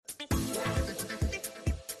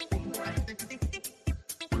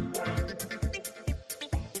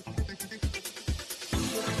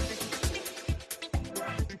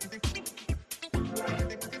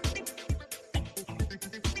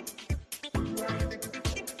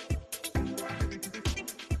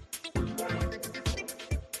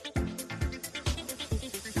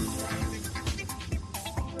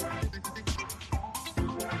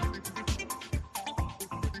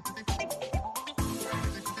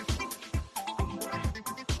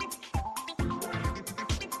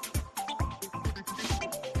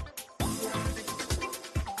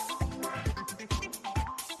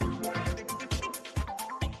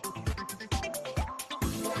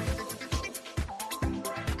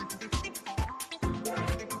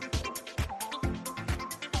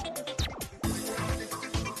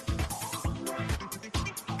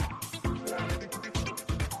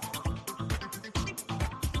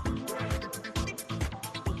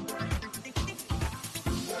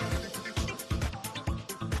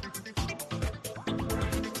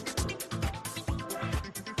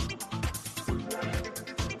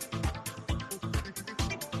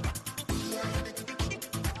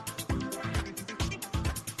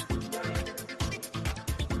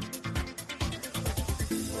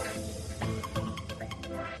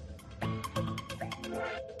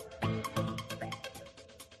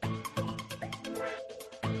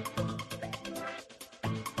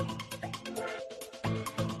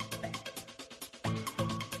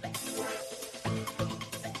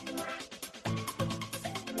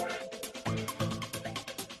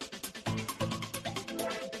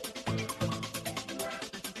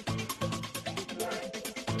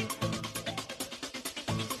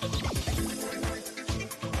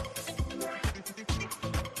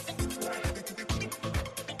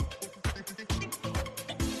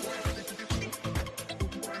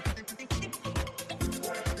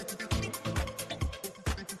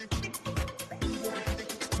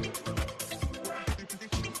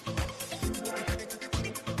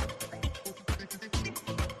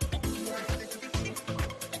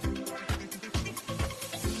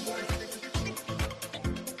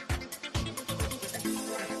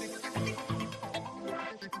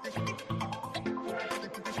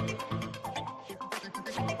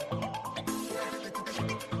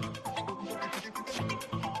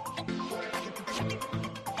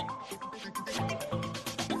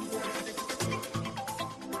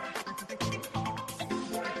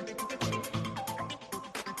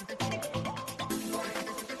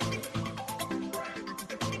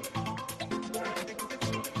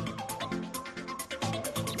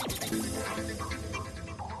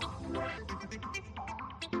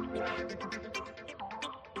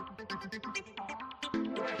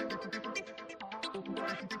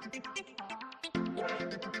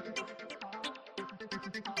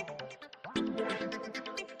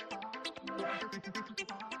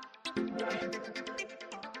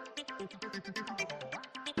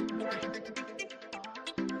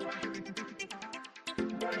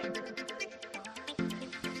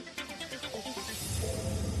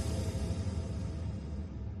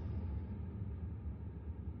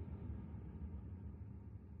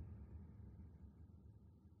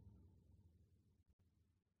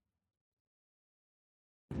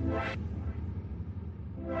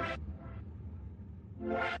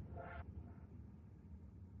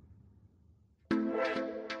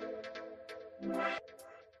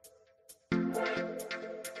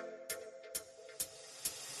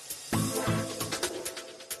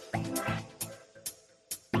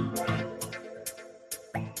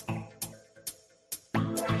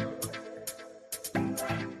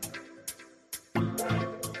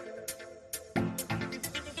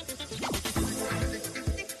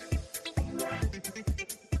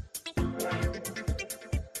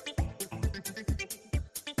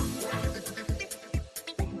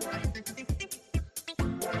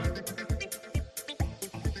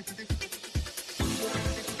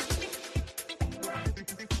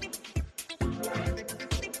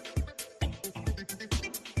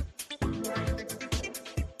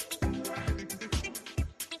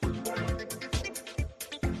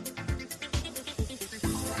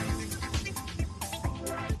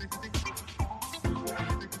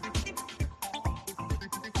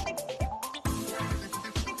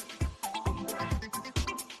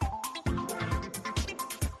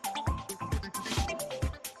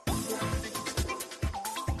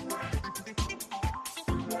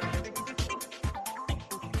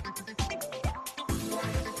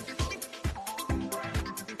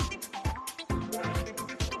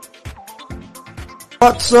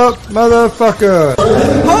What's up, motherfucker?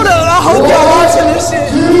 Hold up, I hope y'all watching this shit.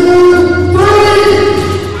 2,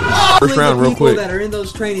 3. First round, real quick. People that are in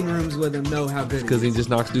those training rooms with him know how good. Because he just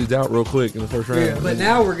knocks dudes out real quick in the first round. Yeah, but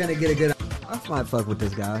now we're gonna get a good. I might fuck with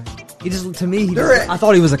this guy. He just, to me, I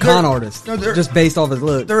thought he was a con artist, just based off his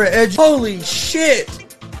look. They're edge. Holy shit!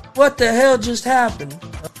 What the hell just happened?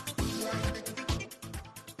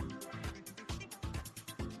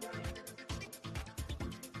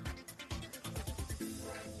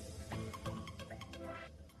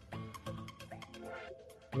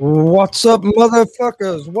 What's up,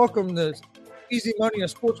 motherfuckers? Welcome to Easy Money, a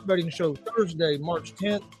sports betting show, Thursday, March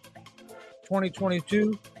 10th,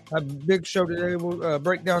 2022. A big show today. We'll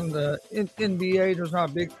break down the NBA. There's not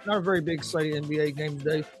a very big slate of NBA games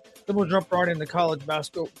today. Then we'll jump right into college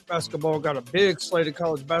basketball. Got a big slate of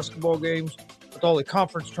college basketball games with all the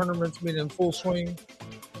conference tournaments being in full swing.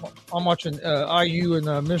 I'm watching IU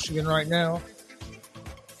and Michigan right now.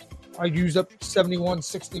 IU's up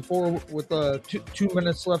 71-64 with 2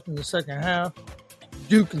 minutes left in the second half.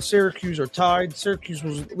 Duke and Syracuse are tied. Syracuse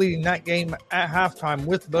was leading that game at halftime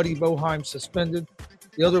with Buddy Boeheim suspended.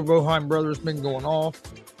 The other Boeheim brothers been going off.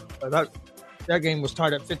 That game was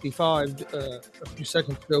tied at 55 a few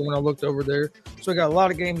seconds ago when I looked over there. So we got a lot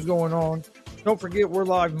of games going on. Don't forget, we're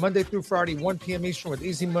live Monday through Friday, 1 p.m. Eastern with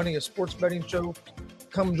Easy Money, a sports betting show.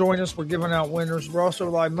 Come join us. We're giving out winners. We're also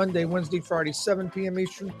live Monday, Wednesday, Friday, 7 p.m.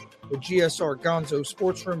 Eastern with GSR Gonzo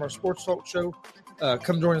Sports Room, our sports talk show.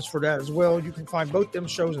 Come join us for that as well. You can find both them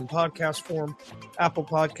shows in podcast form: Apple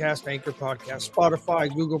Podcast, Anchor Podcast,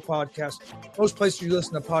 Spotify, Google Podcast. Most places you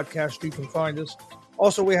listen to podcasts, you can find us.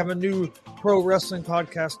 Also, we have a new pro wrestling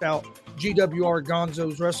podcast out, GWR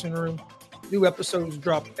Gonzo's Wrestling Room. New episodes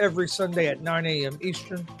drop every Sunday at 9 a.m.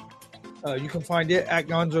 Eastern. You can find it at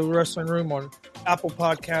Gonzo Wrestling Room on Apple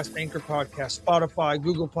Podcast, Anchor Podcast, Spotify,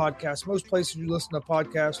 Google Podcast. Most places you listen to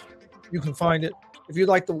podcasts, you can find it. If you'd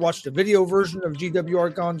like to watch the video version of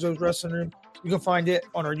GWR Gonzo's Wrestling Room, you can find it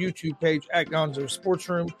on our YouTube page at Gonzo Sports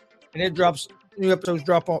Room. And new episodes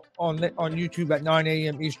drop on YouTube at 9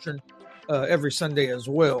 a.m. Eastern every Sunday as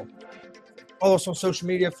well. Follow us on social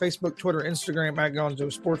media, Facebook, Twitter, Instagram at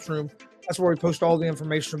Gonzo Sports Room. That's where we post all the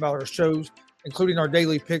information about our shows, including our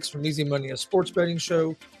daily picks from Easy Money, a sports betting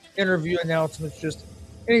show, interview announcements, just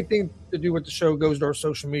anything to do with the show goes to our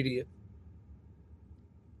social media.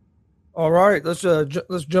 All right, let's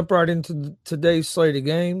jump right into today's slate of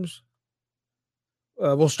games.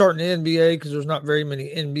 We'll start in the NBA because there's not very many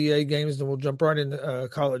NBA games. Then we'll jump right into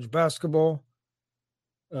college basketball.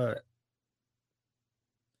 Like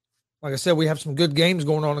I said, we have some good games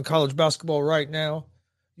going on in college basketball right now.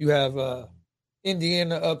 You have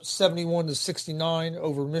Indiana up 71-69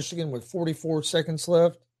 over Michigan with 44 seconds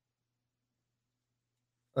left.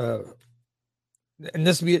 And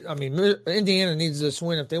Indiana needs this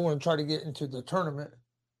win if they want to try to get into the tournament.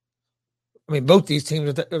 I mean, both these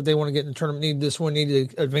teams, if they want to get in the tournament, need this win, need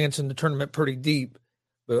to advance in the tournament pretty deep.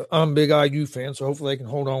 But I'm a big IU fan, so hopefully they can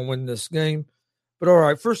hold on and win this game. But all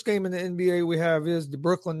right, first game in the NBA we have is the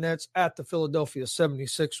Brooklyn Nets at the Philadelphia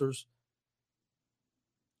 76ers.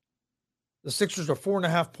 The Sixers are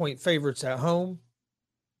 4.5-point favorites at home.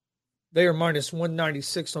 They are minus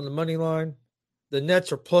 196 on the money line. The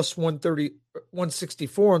Nets are plus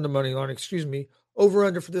 164 on the money line, Over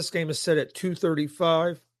under for this game is set at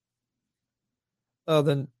 235.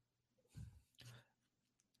 Then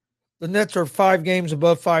the Nets are 5 games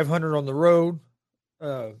above 500 on the road.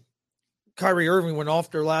 Kyrie Irving went off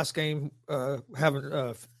their last game, having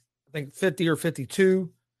I think 50 or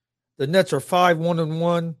 52. The Nets are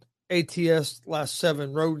 5-1-1 ATS last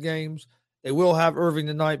 7 road games. They will have Irving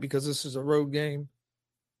tonight because this is a road game.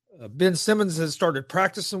 Ben Simmons has started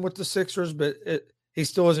practicing with the Sixers, but he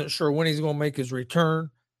still isn't sure when he's going to make his return.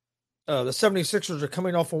 The 76ers are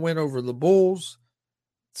coming off a win over the Bulls.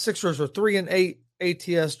 Sixers are 3-8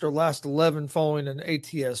 ATS their last 11 following an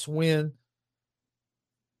ATS win.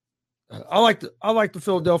 I like the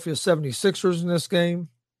Philadelphia 76ers in this game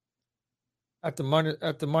at the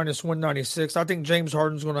minus 196. I think James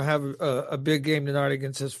Harden's going to have a big game tonight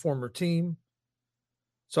against his former team.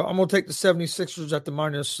 So I'm going to take the 76ers at the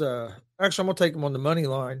minus I'm going to take them on the money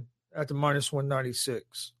line at the minus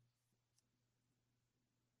 196.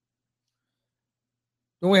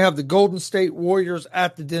 Then we have the Golden State Warriors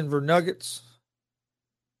at the Denver Nuggets.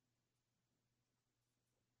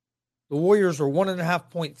 The Warriors are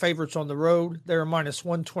 1.5-point favorites on the road. They're minus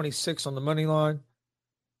 126 on the money line.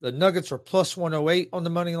 The Nuggets are plus 108 on the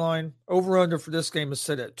money line. Over-under for this game is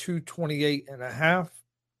set at 228.5.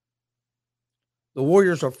 The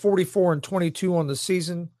Warriors are 44-22 on the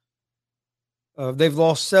season. They've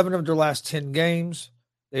lost 7 of their last 10 games.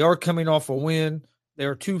 They are coming off a win. They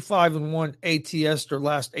are 2-5-1 ATS their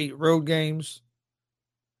last 8 road games.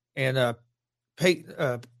 And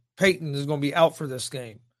Peyton is going to be out for this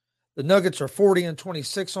game. The Nuggets are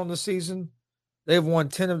 40-26 on the season. They've won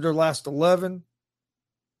 10 of their last 11.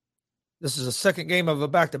 This is the second game of a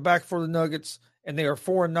back-to-back for the Nuggets, and they are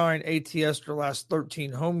 4-9 ATS their last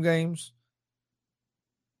 13 home games.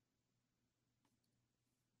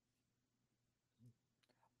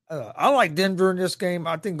 I like Denver in this game.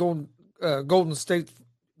 I think Golden State's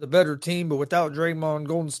the better team, but without Draymond,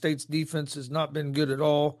 Golden State's defense has not been good at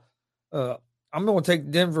all. I'm going to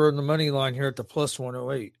take Denver in the money line here at the plus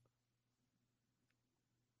 108.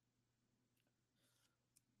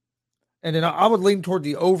 And then I would lean toward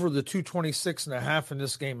the over the 226.5 in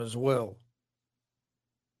this game as well.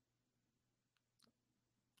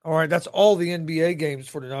 All right, that's all the NBA games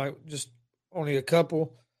for tonight. Just only a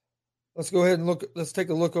couple. Let's go ahead and look. Let's take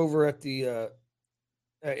a look over at the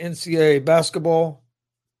NCAA basketball.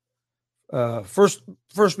 First,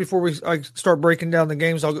 before I start breaking down the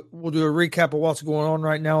games, we'll do a recap of what's going on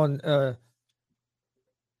right now. And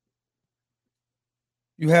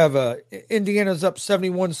you have Indiana's up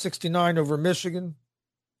 71-69 over Michigan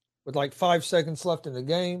with like 5 seconds left in the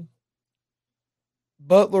game.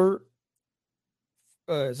 Butler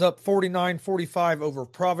is up 49-45 over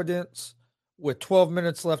Providence with 12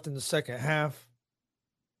 minutes left in the second half.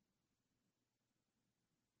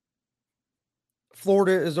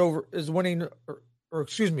 Florida is winning,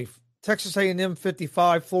 Texas A&M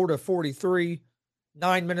 55, Florida 43,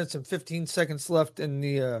 9 minutes and 15 seconds left in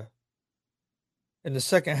the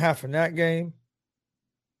second half in that game.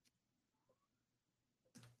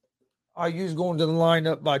 IU's going to the line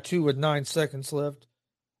up by 2 with 9 seconds left.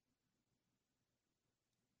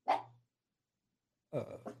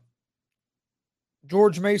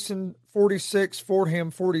 George Mason 46,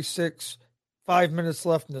 Fordham 46, 5 minutes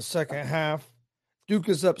left in the second half. Duke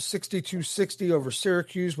is up 62-60 over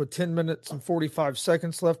Syracuse with 10 minutes and 45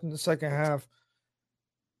 seconds left in the second half.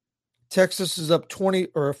 Texas is up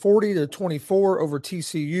 40-24 over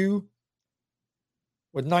TCU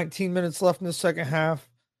with 19 minutes left in the second half.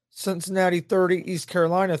 Cincinnati 30, East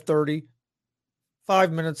Carolina 30,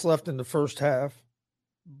 5 minutes left in the first half.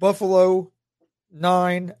 Buffalo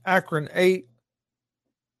 9, Akron 8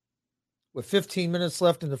 with 15 minutes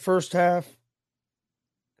left in the first half.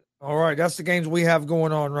 All right, that's the games we have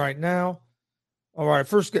going on right now. All right,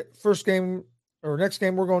 next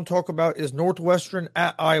game we're going to talk about is Northwestern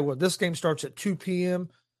at Iowa. This game starts at 2 p.m.,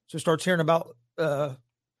 so it starts here in about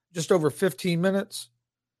just over 15 minutes.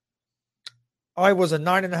 Iowa's a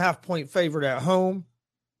 9.5-point favorite at home.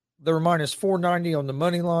 They're minus 490 on the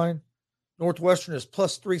money line. Northwestern is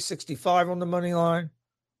plus 365 on the money line.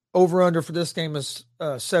 Over-under for this game is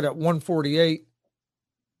set at 148.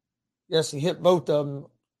 Yes, he hit both of them.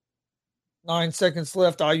 9 seconds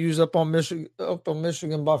left. IU's up on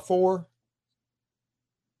Michigan by 4.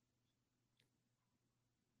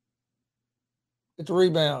 Get the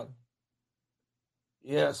rebound.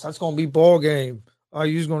 Yes, that's going to be ball game.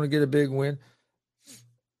 IU's going to get a big win.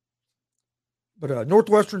 But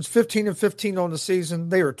Northwestern's 15-15 on the season.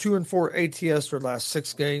 They are 2-4 ATS their last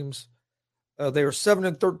 6 games. They are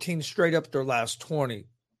 7-13 straight up their last 20.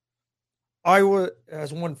 Iowa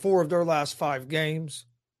has won 4 of their last 5 games.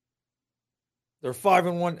 They're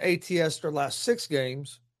 5-1 ATS their last 6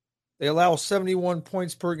 games. They allow 71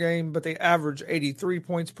 points per game, but they average 83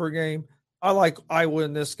 points per game. I like Iowa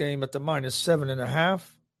in this game at the -7.5.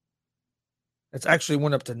 It's actually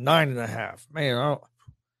went up to 9.5. Man,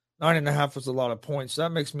 9.5 was a lot of points.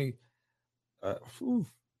 That makes me.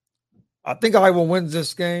 I think Iowa wins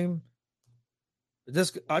this game. This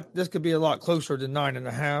could be a lot closer to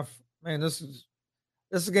 9.5. Man, this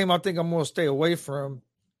is a game I think I'm going to stay away from.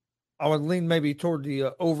 I would lean maybe toward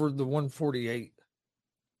the over the 148.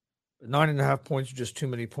 But 9.5 points are just too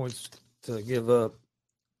many points to give up.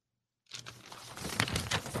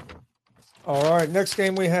 All right, next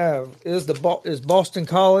game we have is Boston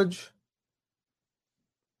College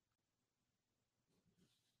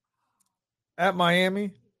at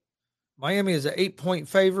Miami. Miami is an 8-point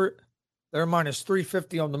favorite. They're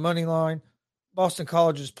 -350 on the money line. Boston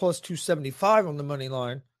College is +275 on the money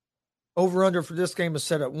line. Over-under for this game is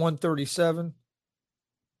set at 137.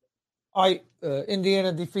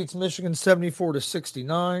 Indiana defeats Michigan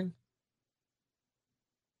 74-69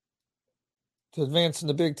 to advance in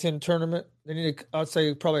the Big Ten tournament. They need, I'd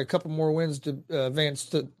say, probably a couple more wins to advance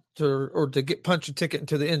to get punch a ticket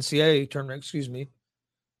into the NCAA tournament. Excuse me.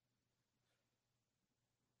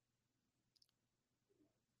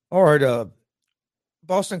 All right.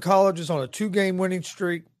 Boston College is on a 2-game winning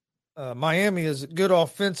streak. Miami is good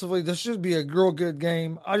offensively. This should be a real good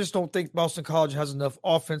game. I just don't think Boston College has enough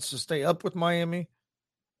offense to stay up with Miami.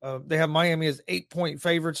 They have Miami as 8-point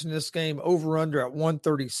favorites in this game, over under at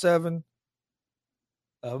 137.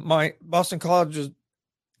 Boston College is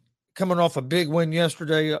coming off a big win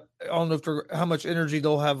yesterday. I don't know how much energy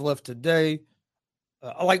they'll have left today.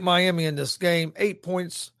 I like Miami in this game. 8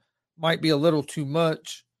 points might be a little too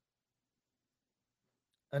much.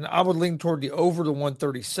 And I would lean toward the over the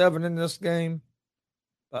 137 in this game.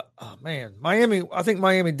 But, Miami, I think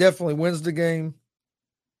Miami definitely wins the game.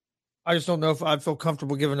 I just don't know if I'd feel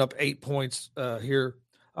comfortable giving up 8 points here.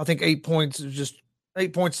 I think 8 points is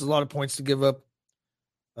a lot of points to give up,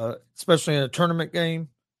 especially in a tournament game.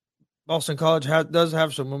 Boston College does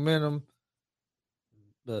have some momentum.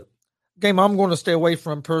 The game I'm going to stay away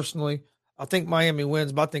from personally. I think Miami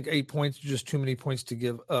wins, but I think 8 points is just too many points to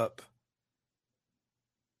give up.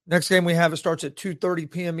 Next game we have, it starts at 2:30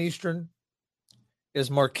 p.m. Eastern, is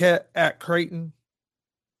Marquette at Creighton.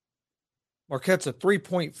 Marquette's a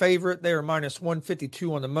 3-point favorite. They are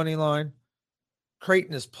 -152 on the money line.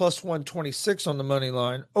 Creighton is +126 on the money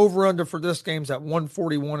line. Over-under for this game is at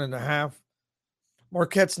 141.5.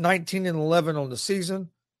 Marquette's 19-11 on the season.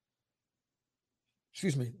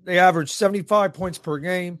 Excuse me. They average 75 points per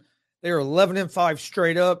game. They are 11-5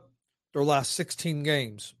 straight up their last 16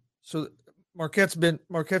 games. So Marquette's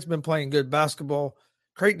been playing good basketball.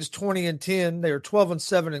 Creighton's 20-10. They are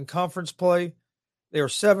 12-7 in conference play. They are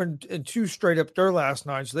 7-2 straight up their last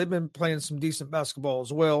 9. So they've been playing some decent basketball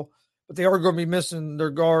as well. But they are going to be missing their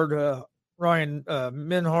guard, Ryan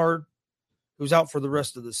Menhard, who's out for the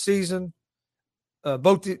rest of the season.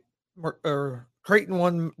 Creighton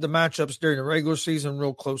won the matchups during the regular season,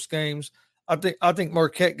 real close games. I think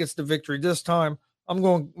Marquette gets the victory this time. I'm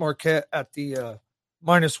going Marquette at the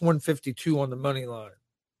 -152 on the money line.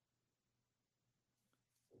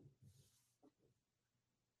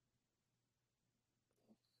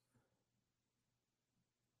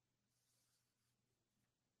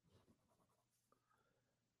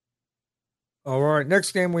 All right,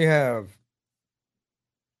 next game we have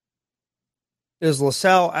is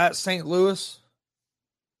LaSalle at St. Louis.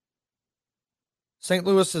 St.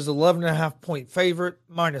 Louis is 11.5-point favorite,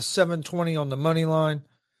 -720 on the money line.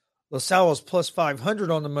 LaSalle is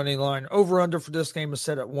 +500 on the money line. Over-under for this game is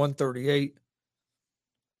set at 138.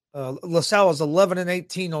 LaSalle is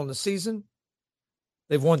 11-18 on the season.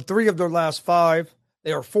 They've won 3 of their last 5.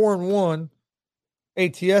 They are 4-1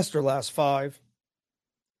 ATS their last 5.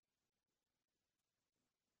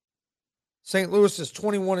 St. Louis is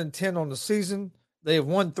 21-10 on the season. They have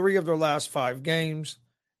won 3 of their last 5 games.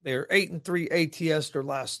 They are 8-3 ATS their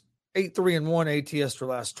last 8-3-1 ATS their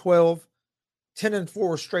last 12.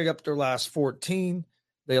 10-4 straight up their last 14.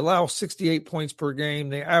 They allow 68 points per game.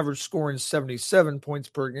 They average scoring 77 points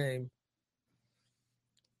per game.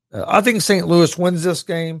 I think St. Louis wins this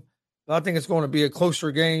game, but I think it's going to be a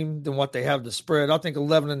closer game than what they have to spread. I think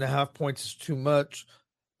 11.5 points is too much.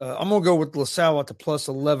 I'm going to go with LaSalle at the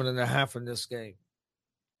 +11.5 in this game.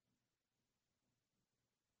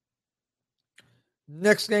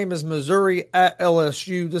 Next game is Missouri at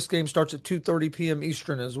LSU. This game starts at 2:30 p.m.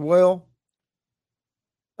 Eastern as well.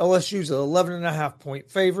 LSU's an 11.5 point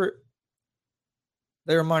favorite.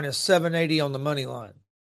 They're minus 780 on the money line.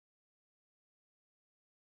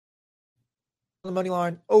 The money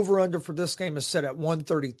line over-under for this game is set at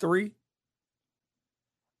 133.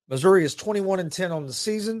 Missouri is 21-10 on the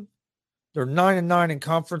season. They're 9-9 in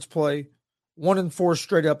conference play, 1-4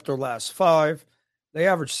 straight up their last 5. They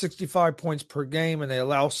average 65 points per game, and they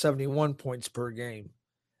allow 71 points per game.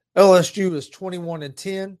 LSU is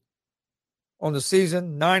 21-10 on the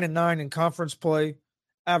season, 9-9 in conference play,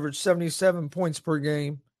 average 77 points per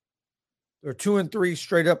game. They're 2-3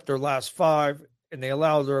 straight up their last 5, and they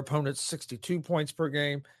allow their opponents 62 points per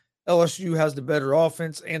game. LSU has the better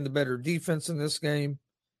offense and the better defense in this game.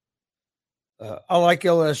 I like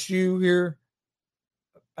LSU here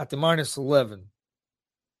at the minus 11.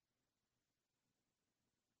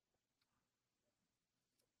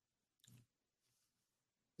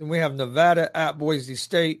 Then we have Nevada at Boise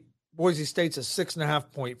State. Boise State's a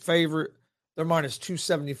 6.5 point favorite. They're minus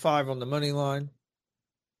 275 on the money line.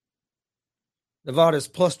 Nevada's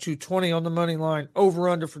plus 220 on the money line.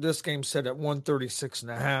 Over-under for this game set at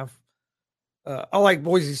 136.5. I like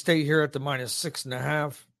Boise State here at the minus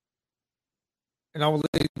 6.5. And I would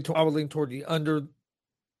lean toward the under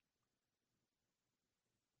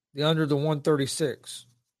the 136.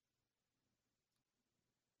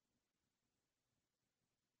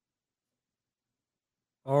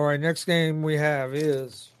 All right, next game we have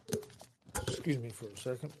is, excuse me for a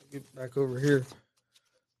second, get back over here to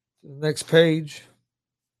the next page.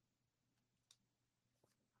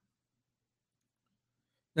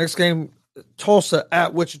 Next game, Tulsa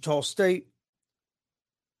at Wichita State.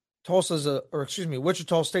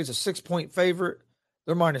 Wichita State's a 6 point favorite.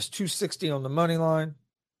 They're minus 260 on the money line.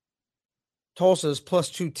 Tulsa is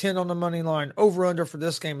plus 210 on the money line. Over-under for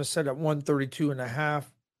this game is set at 132.5.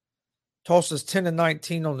 Tulsa's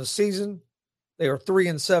 10-19 on the season. They are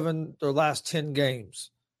 3-7 their last 10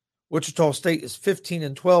 games. Wichita State is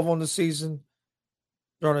 15-12 on the season.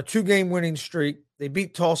 They're on a 2-game winning streak. They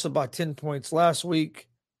beat Tulsa by 10 points last week.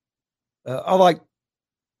 I like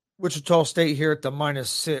Wichita State here at the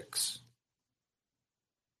minus 6.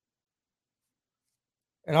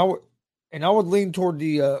 And I would lean toward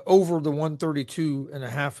the over the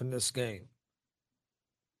 132.5 in this game.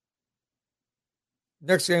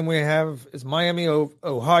 Next game we have is Miami,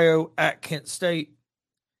 Ohio at Kent State.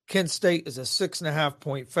 Kent State is a 6.5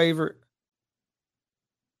 point favorite.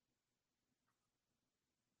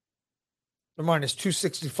 They're minus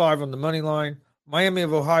 265 on the money line. Miami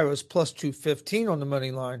of Ohio is plus 215 on the money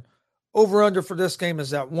line. Over-under for this game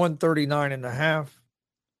is at 139.5.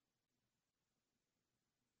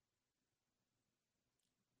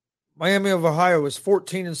 Miami of Ohio is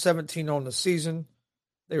 14-17 on the season.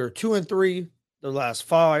 They are 2-3 their last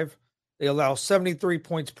 5. They allow 73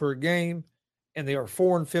 points per game, and they are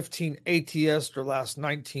 4-15 ATS their last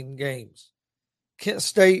 19 games. Kent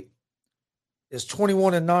State is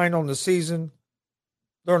 21-9 on the season.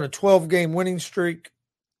 They're on a 12-game winning streak.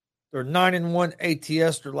 They're 9-1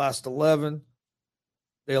 ATS their last 11.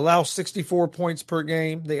 They allow 64 points per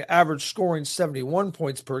game. They average scoring 71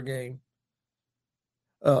 points per game.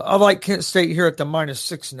 I like Kent State here at the minus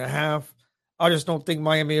 6.5. I just don't think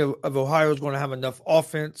Miami of Ohio is going to have enough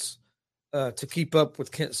offense to keep up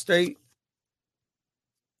with Kent State.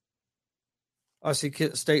 I see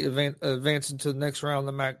Kent State advancing to the next round of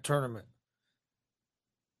the MAC tournament.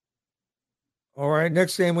 All right,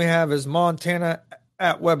 next game we have is Montana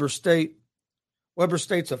at Weber State. Weber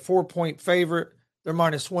State's a 4 point favorite. They're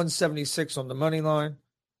minus 176 on the money line.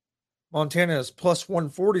 Montana is plus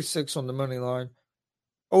 146 on the money line.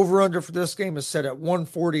 Over-under for this game is set at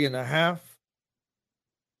 140.5.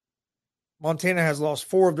 Montana has lost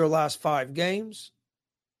 4 of their last 5 games.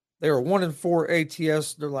 They are 1-4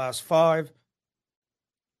 ATS their last 5.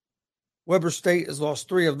 Weber State has lost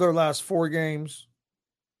 3 of their last 4 games.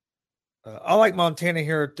 I like Montana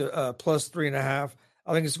here at the plus 3.5.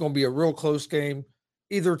 I think it's going to be a real close game.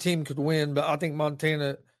 Either team could win, but I think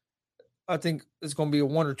it's going to be a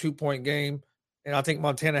 1 or 2 point game, and I think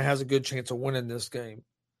Montana has a good chance of winning this game.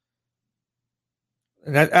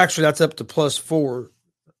 And that's up to plus 4.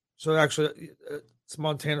 So actually, it's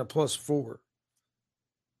Montana plus 4.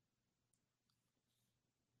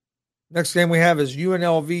 Next game we have is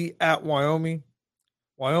UNLV at Wyoming.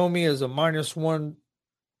 Wyoming is a 1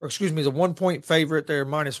 point favorite. They're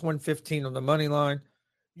minus 115 on the money line.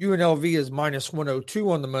 UNLV is minus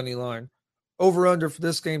 102 on the money line. Over-under for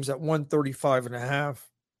this game is at 135.5.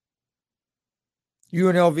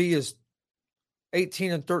 UNLV is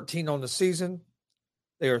 18-13 on the season.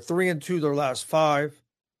 They are 3-2 their last 5,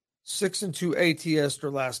 6-2 ATS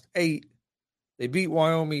their last 8. They beat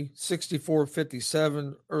Wyoming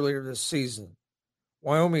 64-57 earlier this season.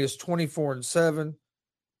 Wyoming is 24-7,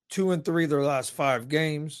 2-3 their last 5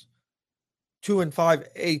 games, 2-5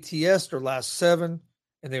 ATS their last 7,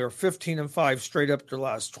 and they are 15-5 straight up their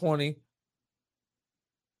last 20.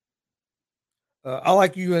 I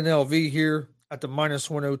like UNLV here at the minus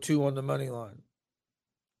 102 on the money line.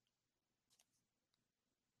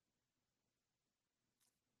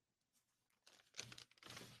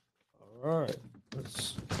 All right,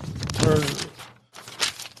 let's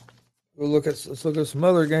look at some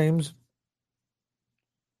other games.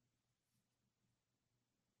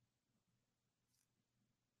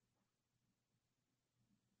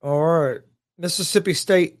 All right, Mississippi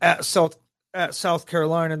State at South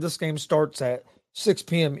Carolina. This game starts at 6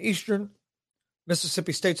 p.m. Eastern.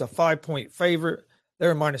 Mississippi State's a 5-point favorite.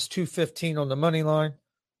 They're minus 215 on the money line.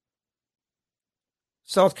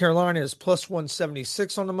 South Carolina is plus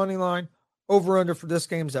 176 on the money line. Over under for this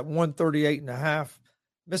game is at 138.5.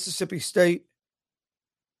 Mississippi State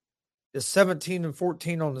is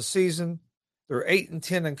 17-14 on the season. They're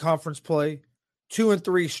 8-10 in conference play,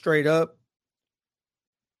 2-3 straight up,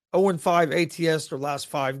 0-5 ATS their last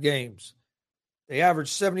 5 games. They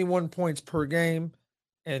average 71 points per game,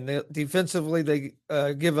 and defensively they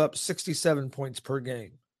give up 67 points per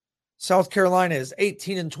game. South Carolina is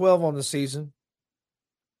 18-12 on the season,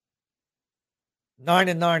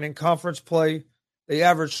 9-9 in conference play. They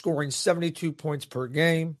average scoring 72 points per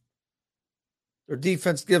game. Their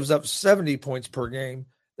defense gives up 70 points per game.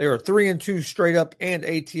 They are 3-2 straight up and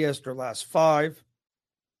ATS their last 5.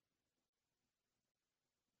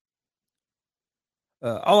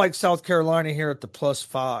 I like South Carolina here at the plus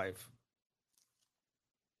 5.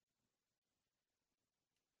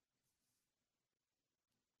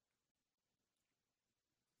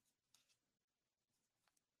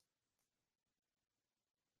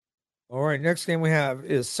 All right, next game we have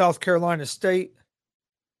is South Carolina State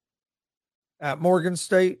at Morgan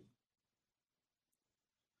State.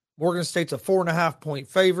 Morgan State's a 4.5-point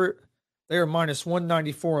favorite. They are minus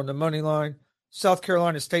 194 on the money line. South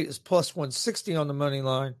Carolina State is plus 160 on the money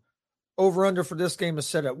line. Over under for this game is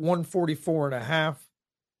set at 144.5.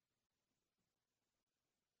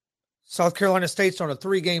 South Carolina State's on a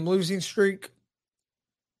 3-game losing streak.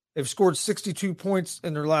 They've scored 62 points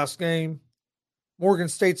in their last game. Morgan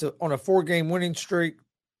State's on a 4-game winning streak.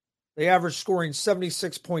 They average scoring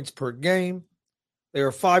 76 points per game. They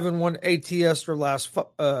are 5-1 ATS their last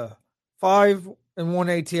 5-1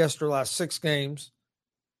 ATS their last 6 games.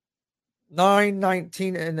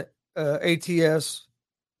 9-19 in ATS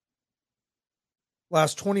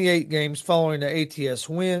last 28 games following the ATS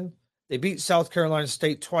win. They beat South Carolina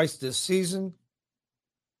State twice this season.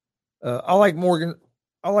 I like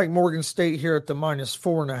Morgan State here at the minus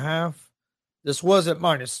 4.5. This was at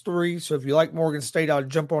minus 3, so if you like Morgan State, I'll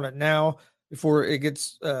jump on it now before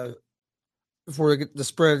the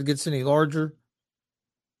spread gets any larger.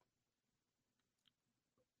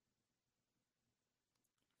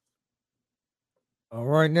 All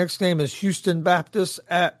right, next game is Houston Baptist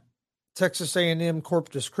at Texas A&M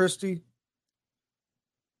Corpus Christi.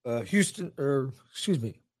 Texas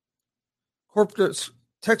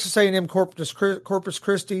A&M Corpus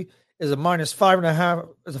Christi is a minus 5.5,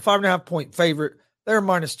 is a 5.5-point favorite. They're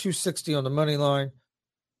minus 260 on the money line.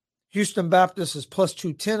 Houston Baptist is plus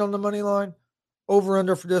 210 on the money line. Over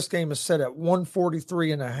under for this game is set at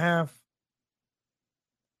 143.5.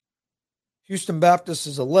 Houston Baptist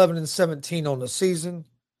is 11-17 on the season.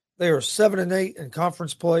 They are 7-8 in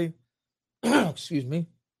conference play. Excuse me.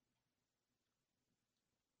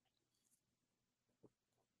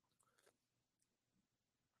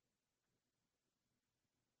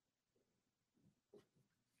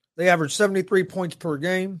 They average 73 points per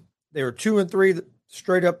game. They are 2-3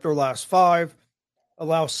 straight up their last 5.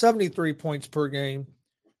 Allow 73 points per game.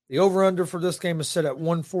 The over-under for this game is set at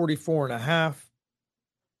 144.5.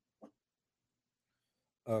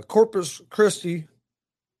 Corpus Christi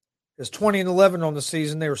is 20-11 on the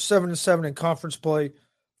season. They were 7-7 in conference play,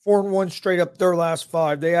 4-1 straight up their last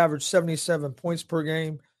 5. They average 77 points per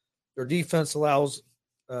game. Their defense allows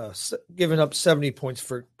giving up 70 points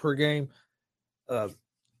per game. I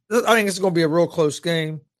think it's going to be a real close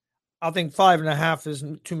game. I think 5.5 is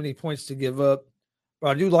too many points to give up, but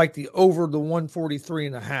I do like the over the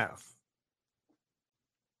 143.5.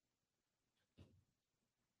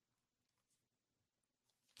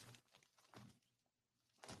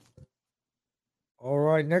 All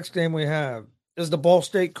right, next game we have is the Ball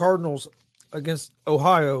State Cardinals against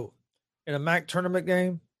Ohio in a MAC tournament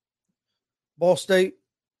game. Ball State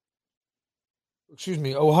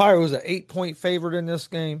Ohio is an 8-point favorite in this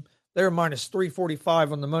game. They're minus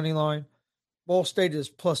 345 on the money line. Ball State is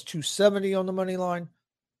plus 270 on the money line.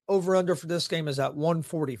 Over under for this game is at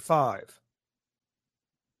 145.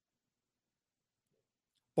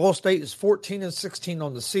 Ball State is 14-16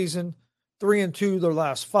 on the season, 3-2 their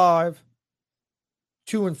last 5,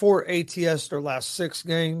 2-4 ATS their last 6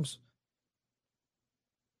 games.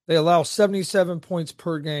 They allow 77 points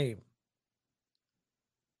per game.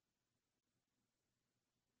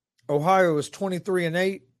 Ohio is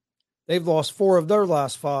 23-8. They've lost 4 of their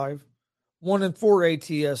last 5,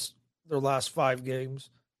 1-4 ATS their last 5 games.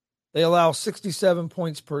 They allow 67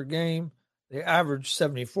 points per game. They average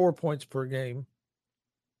 74 points per game.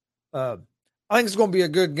 I think it's going to be a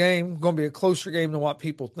good game, going to be a closer game than what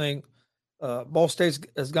people think. Ball State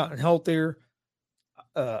has gotten healthier.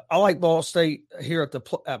 I like Ball State here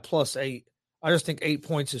at plus 8. I just think 8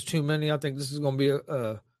 points is too many. I think this is going to be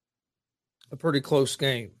a pretty close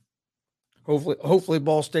game. Hopefully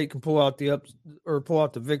Ball State can pull out the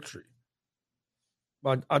victory.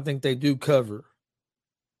 But I think they do cover.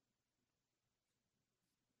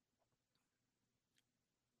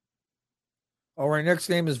 All right, next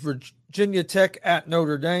game is Virginia Tech at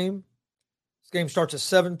Notre Dame. This game starts at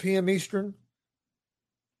 7 p.m. Eastern.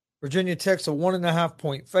 Virginia Tech's a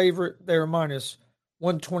 1.5-point favorite. They're minus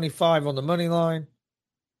 125 on the money line.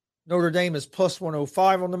 Notre Dame is plus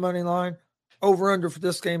 105 on the money line. Over-under for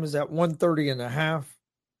this game is at 130.5.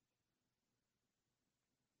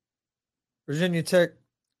 Virginia Tech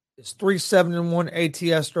is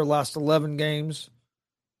 3-7-1 ATS their last 11 games,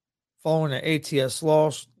 following an ATS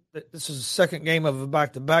loss. This is the second game of a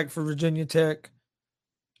back-to-back for Virginia Tech.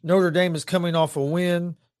 Notre Dame is coming off a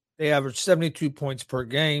win. They average 72 points per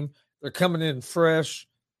game. They're coming in fresh.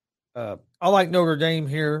 I like Notre Dame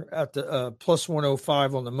here at the plus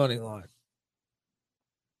 105 on the money line.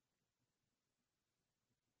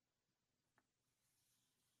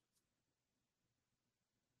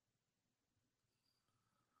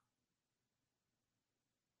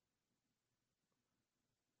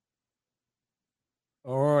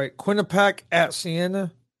 All right, Quinnipiac at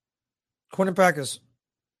Siena. Quinnipiac is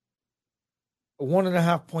a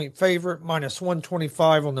 1.5-point favorite, minus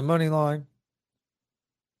 125 on the money line.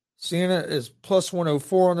 Siena is plus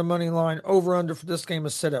 104 on the money line. Over-under for this game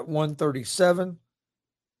is set at 137.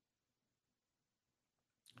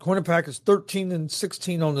 Quinnipiac is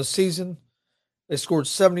 13-16 on the season. They scored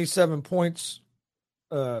 77 points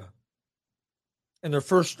in the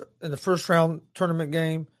first round tournament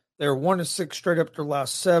game. They're 1-6 straight up their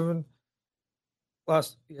last 7.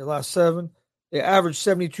 Last 7. They average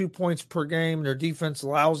 72 points per game. Their defense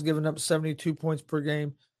allows giving up 72 points per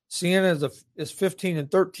game. Siena is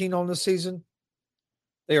 15-13 on the season.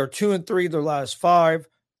 They are 2-3 their last 5,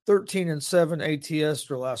 13-7 ATS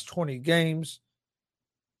their last 20 games.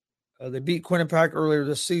 They beat Quinnipiac earlier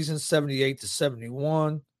this season,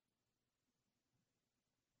 78-71.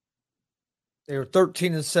 They are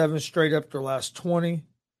 13-7 straight up their last 20.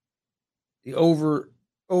 The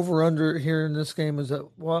over-under here in this game is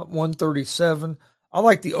at 137. I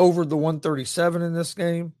like the over the 137 in this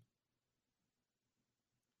game.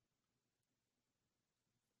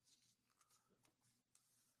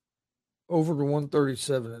 Over the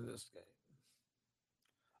 137 in this game.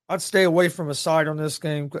 I'd stay away from a side on this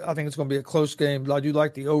game. I think it's going to be a close game, but I do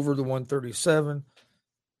like the over the 137.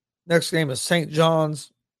 Next game is St.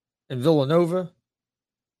 John's and Villanova.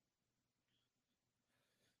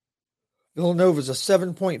 Villanova is a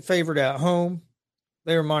 7-point favorite at home.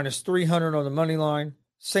 They are minus 300 on the money line.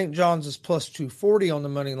 St. John's is plus 240 on the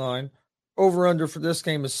money line. Over-under for this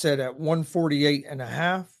game is set at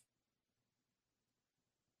 148.5.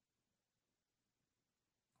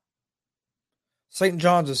 St.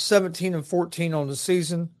 John's is 17-14 on the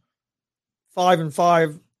season,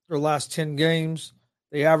 5-5 their last 10 games.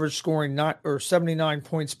 They average scoring 79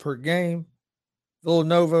 points per game.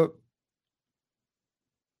 Villanova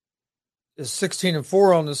is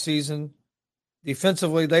 16-4 on the season.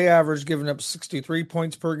 Defensively, they average giving up 63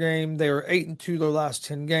 points per game. They are 8-2 their last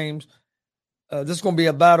 10 games. This is going to be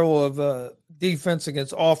a battle of defense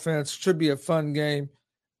against offense. Should be a fun game.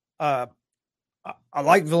 I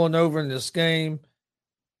like Villanova in this game.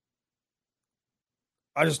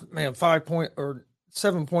 I just,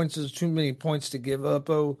 7 points is too many points to give up.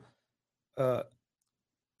 I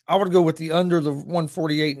would go with the under the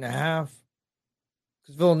 148.5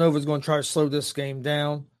 because Villanova is going to try to slow this game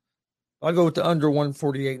down. I'll go with the under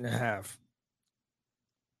 148.5.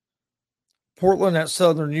 Portland at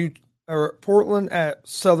Southern Utah. Portland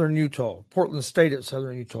State at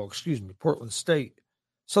Southern Utah. Portland State.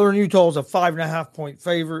 Southern Utah is a 5.5-point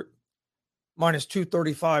favorite, minus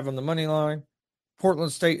 235 on the money line.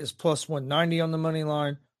 Portland State is plus 190 on the money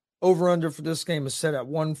line. Over-under for this game is set at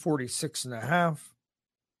 146.5.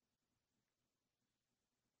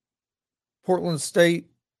 Portland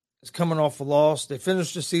State is coming off a loss. They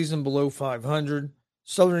finished the season below 500.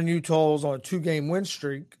 Southern Utah is on a 2-game win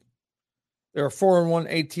streak. They're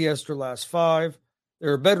 4-1 ATS their last 5.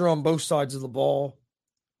 They're better on both sides of the ball.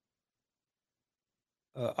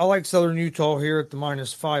 I like Southern Utah here at the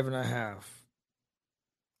minus 5.5.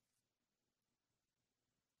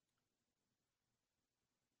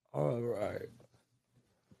 All right.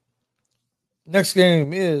 Next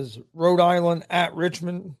game is Rhode Island at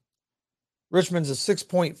Richmond. Richmond's a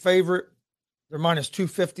 6-point favorite. They're minus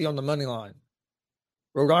 250 on the money line.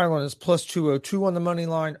 Rhode Island is plus 202 on the money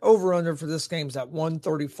line. Over-under for this game is at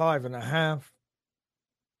 135.5.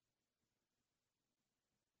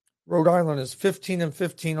 Rhode Island is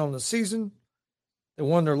 15-15 on the season. They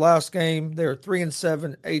won their last game. They're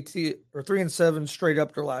 3-7 3-7 straight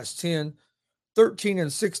up their last 10.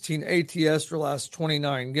 13-16 ATS their last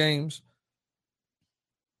 29 games.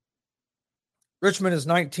 Richmond is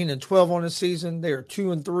 19-12 on the season. They are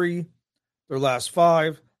 2-3 their last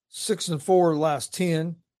 5. 6-4 last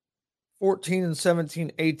 10.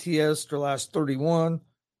 14-17 ATS their last 31.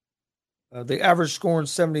 They average scoring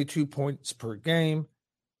 72 points per game.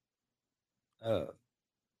 I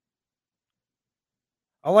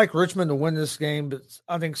like Richmond to win this game, but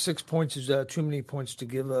I think 6 points is too many points to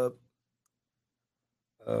give up.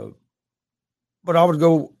 But I would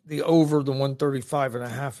go the over the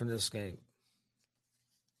 135.5 in this game.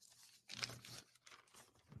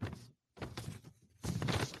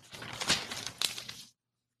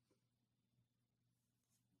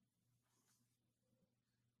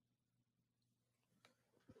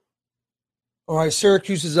 All right,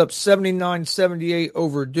 Syracuse is up 79-78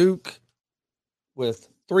 over Duke with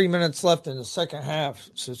 3 minutes left in the second half.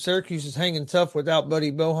 So Syracuse is hanging tough without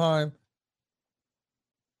Buddy Boeheim.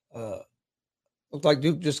 Looked like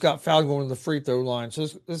Duke just got fouled going to the free throw line. So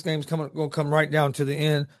this game's going to come right down to the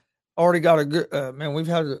end. Already got a good we've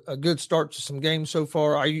had a good start to some games so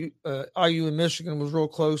far. IU and Michigan was real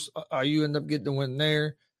close. IU ended up getting the win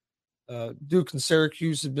there. Duke and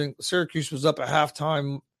Syracuse was up at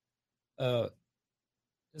halftime.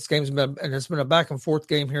 This game's it's been a back and forth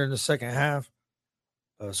game here in the second half.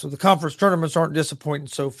 So the conference tournaments aren't disappointing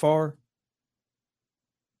so far.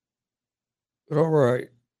 But all right.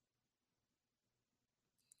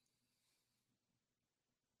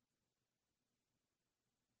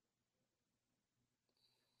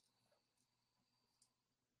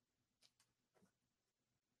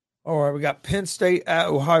 All right, we got Penn State at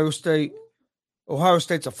Ohio State. Ohio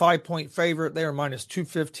State's a 5-point favorite. They are minus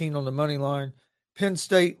 215 on the money line. Penn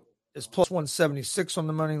State is plus 176 on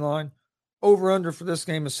the money line. Over-under for this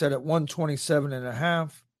game is set at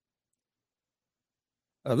 127.5.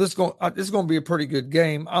 This is going to be a pretty good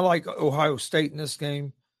game. I like Ohio State in this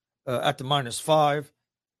game at the minus 5.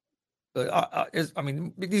 But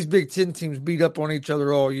these Big Ten teams beat up on each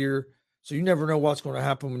other all year, so you never know what's going to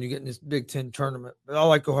happen when you get in this Big Ten tournament. But I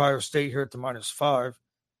like Ohio State here at the minus 5.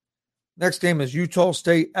 Next game is Utah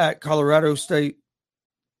State at Colorado State.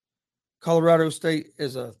 Colorado State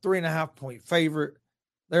is a 3.5-point favorite.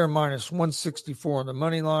 They're minus 164 on the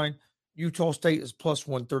money line. Utah State is plus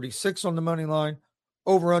 136 on the money line.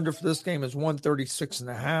 Over-under for this game is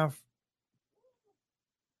 136.5.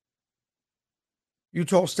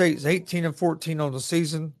 Utah State is 18-14 on the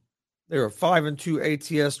season. They are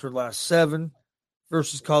 5-2 ATS their last 7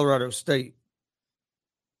 versus Colorado State.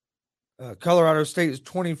 Colorado State is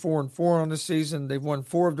 24-4 on the season. They've won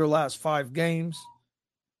 4 of their last 5 games.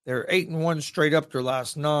 They're 8-1 straight up their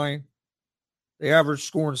last 9. They average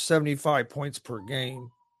scoring 75 points per game.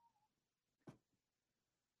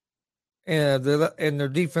 And their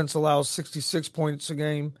defense allows 66 points a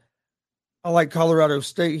game. I like Colorado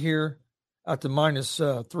State here at the minus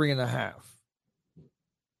 3.5.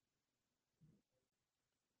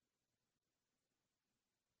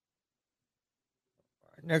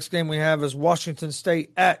 Next game we have is Washington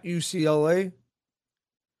State at UCLA.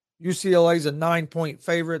 UCLA is a 9-point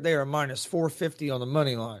favorite. They are minus 450 on the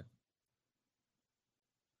money line.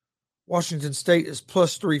 Washington State is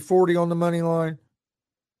plus 340 on the money line.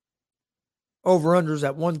 Over-unders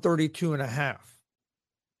at 132.5.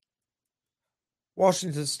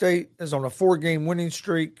 Washington State is on a 4-game winning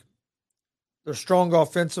streak. They're strong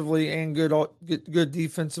offensively and good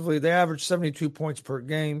defensively. They average 72 points per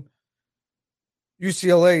game.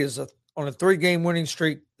 UCLA is on a 3-game winning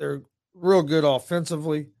streak. They're real good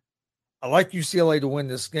offensively. I like UCLA to win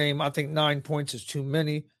this game. I think 9 points is too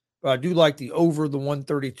many, but I do like the over the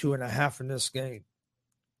 132.5 in this game.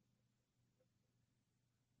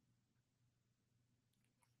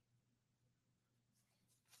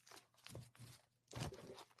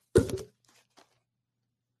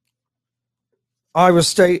 Iowa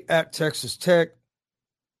State at Texas Tech.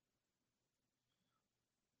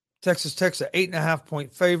 Texas Tech's an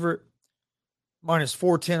 8.5-point favorite, minus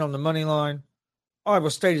 410 on the money line.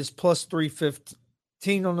 Iowa State is plus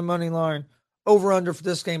 315 on the money line. Over under for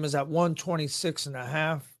this game is at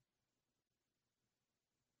 126.5.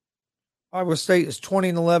 Iowa State is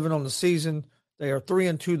 20-11 on the season. They are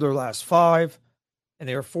 3-2 their last 5, and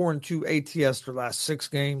they are 4-2 ATS their last 6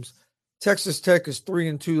 games. Texas Tech is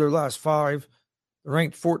 3-2 their last 5. They're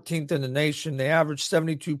ranked 14th in the nation. They average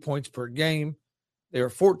 72 points per game. They are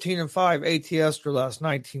 14-5 ATS their last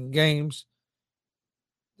 19 games.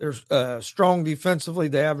 They're strong defensively.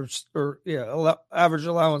 They average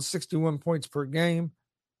allowing 61 points per game.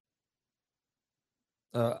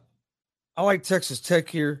 I like Texas Tech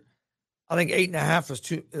here. I think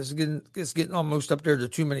 8.5 is getting almost up there to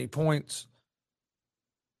too many points.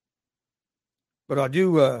 But I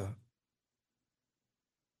do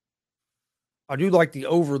like the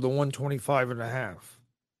over the 125.5.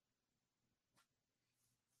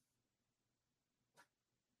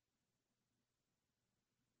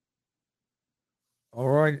 All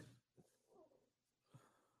right.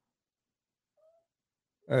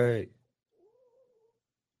 All right.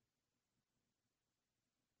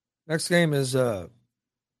 Next game is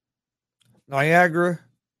Niagara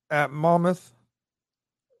at Monmouth.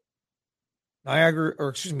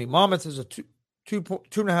 Monmouth is a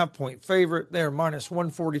 2.5-point favorite. They're minus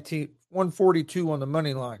 142 on the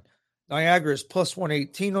money line. Niagara is plus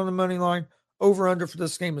 118 on the money line. Over under for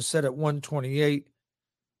this game is set at 128.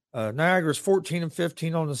 Niagara is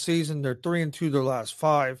 14-15 on the season. They're 3-2 their last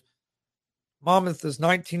 5. Monmouth is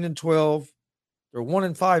 19-12. They're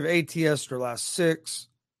 1-5 ATS their last 6.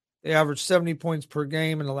 They average 70 points per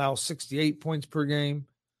game and allow 68 points per game.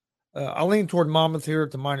 I lean toward Monmouth here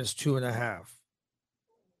at the minus 2.5.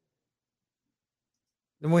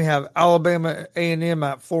 Then we have Alabama A&M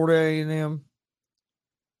at Florida A&M.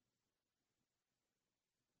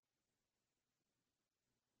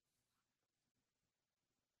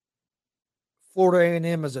 Florida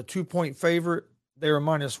A&M is a 2-point favorite. They are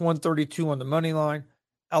minus 132 on the money line.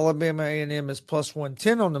 Alabama A&M is plus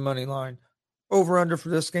 110 on the money line. Over under for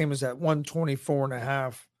this game is at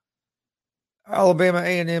 124.5. Alabama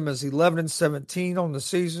A&M is 11-17 on the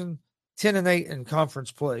season, 10-8 in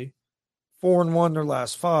conference play, 4-1 their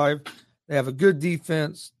last 5. They have a good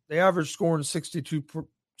defense. They average scoring 62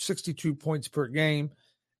 points per game,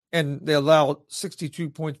 and they allow 62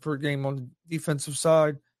 points per game on the defensive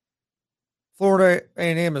side. Florida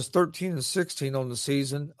A&M is 13-16 on the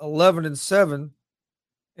season, 11-7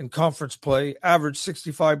 in conference play, average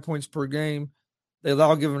 65 points per game. They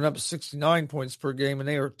allow giving up 69 points per game, and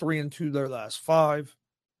they are 3-2 their last 5.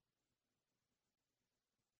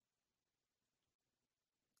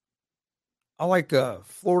 I like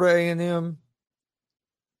Florida A&M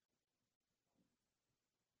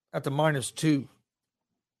at the minus 2.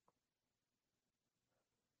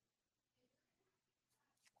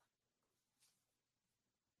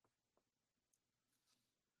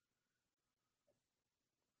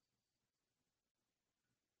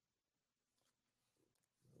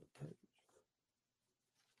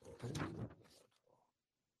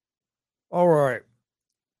 All right.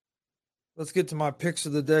 Let's get to my picks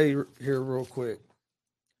of the day here real quick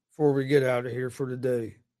before we get out of here for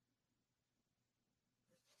today.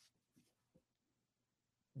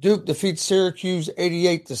 Duke defeats Syracuse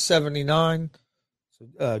 88-79.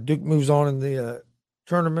 So Duke moves on in the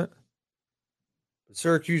tournament. But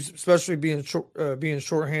Syracuse, especially being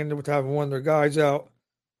shorthanded with having one of their guys out,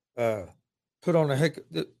 put on a heck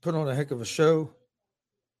of a show.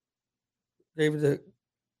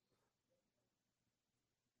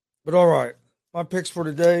 But all right, my picks for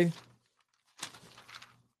today.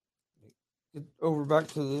 Get over back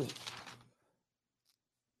to the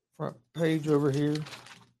front page over here.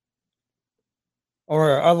 All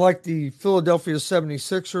right, I like the Philadelphia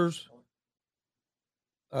 76ers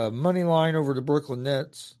money line over the Brooklyn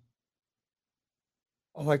Nets.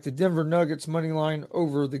 I like the Denver Nuggets money line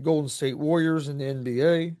over the Golden State Warriors in the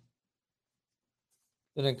NBA.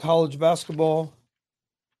 Then in college basketball,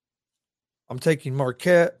 I'm taking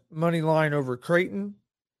Marquette money line over Creighton.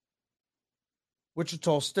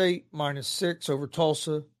 Wichita State minus 6 over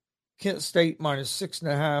Tulsa. Kent State minus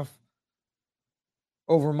 6.5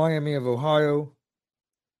 over Miami of Ohio.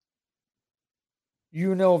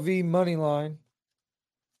 UNLV money line.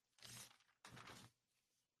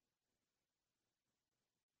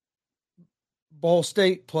 Ball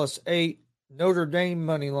State plus 8. Notre Dame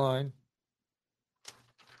money line.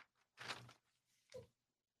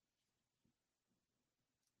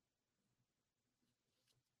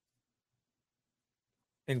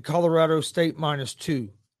 and Colorado State -2.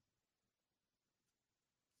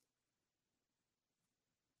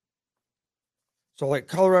 So like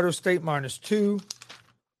Colorado State -2.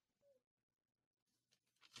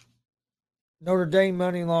 Notre Dame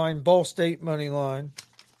money line, Ball State money line,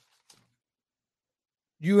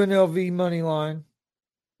 UNLV money line,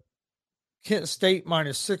 Kent State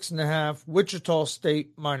 -6.5, Wichita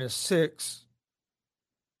State -6,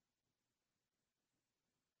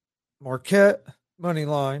 Marquette money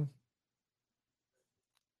line,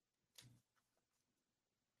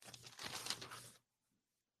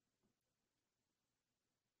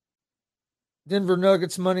 Denver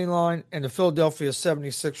Nuggets money line, and the Philadelphia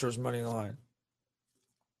 76ers money line.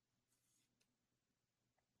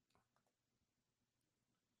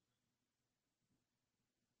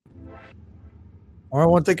 All right, I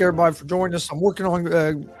want to thank everybody for joining us. I'm working on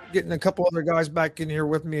getting a couple other guys back in here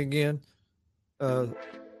with me again.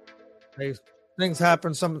 Hey, things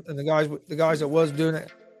happen. Some and the guys that was doing it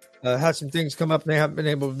had some things come up and they haven't been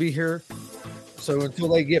able to be here. So until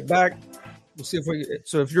they get back, we'll see if we.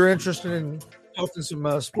 So if you're interested in talking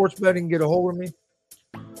some sports betting, get a hold of me.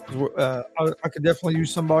 I could definitely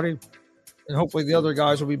use somebody, and hopefully the other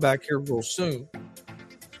guys will be back here real soon.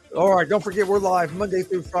 All right, don't forget we're live Monday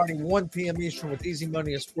through Friday, 1 p.m. Eastern with Easy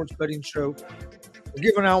Money, a sports betting show. We're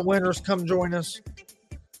giving out winners. Come join us.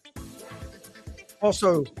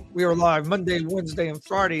 Also, we are live Monday, Wednesday, and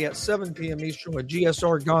Friday at 7 p.m. Eastern with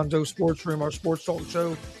GSR Gonzo Sports Room, our sports talk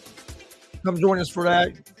show. Come join us for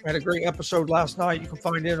that. We had a great episode last night. You can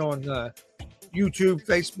find it on YouTube,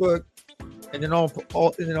 Facebook, and then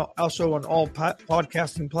also on all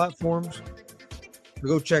podcasting platforms. So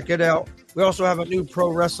go check it out. We also have a new pro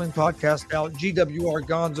wrestling podcast out, GWR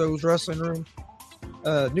Gonzo's Wrestling Room.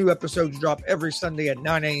 New episodes drop every Sunday at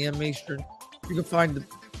 9 a.m. Eastern. You can find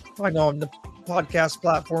on the podcast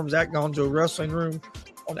platforms at Gonzo Wrestling Room,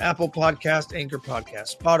 on Apple Podcast, Anchor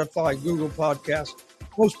Podcast, Spotify, Google Podcast.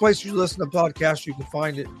 Most places you listen to podcasts, you can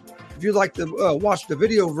find it. If you'd like to watch the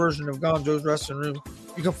video version of Gonzo's Wrestling Room,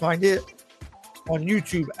 you can find it on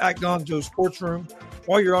YouTube at Gonzo Sports Room.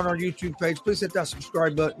 While you're on our YouTube page, please hit that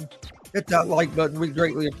subscribe button. Hit that like button. We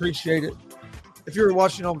greatly appreciate it. If you're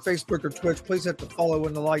watching on Facebook or Twitch, please hit the follow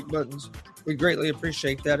and the like buttons. We greatly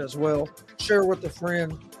appreciate that as well. Share with a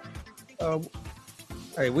friend.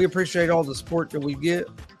 Hey, we appreciate all the support that we get.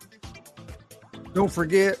 Don't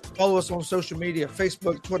forget, follow us on social media,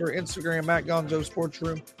 Facebook, Twitter, Instagram, at Gonzo Sports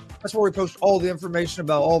Room. That's where we post all the information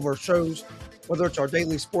about all of our shows, whether it's our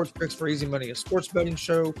daily sports picks for Easy Money, a sports betting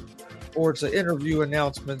show, or it's an interview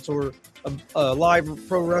announcements, or a live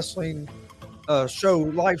pro wrestling show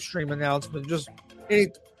live stream announcement. Just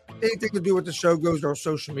anything to do with the show goes to our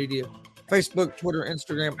social media, Facebook, Twitter,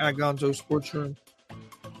 Instagram, at Gonzo Sports Room.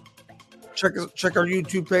 Check our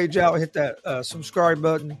YouTube page out. Hit that subscribe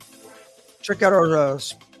button. Check out our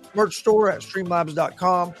merch store at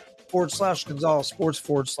streamlabs.com/Gonzalez Sports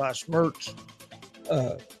 /merch.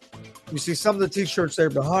 You see some of the t-shirts there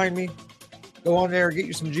behind me. Go on there, get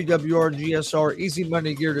you some GWR, GSR, Easy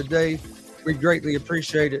Money gear today. We greatly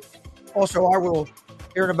appreciate it. Also, I will,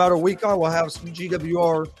 here in about a week, I will have some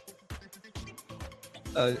GWR,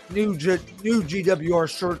 new GWR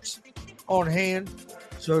shirts on hand.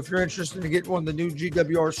 So if you're interested in getting one of the new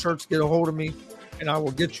GWR shirts, get a hold of me, and I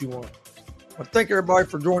will get you one. Well, thank everybody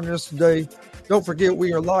for joining us today. Don't forget,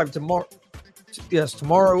 we are live tomorrow. Yes,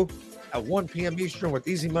 tomorrow at 1 p.m. Eastern with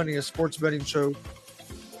Easy Money, a sports betting show.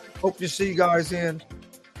 Hope to see you guys in.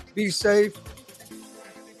 Be safe.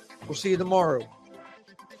 We'll see you tomorrow.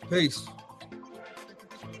 Peace.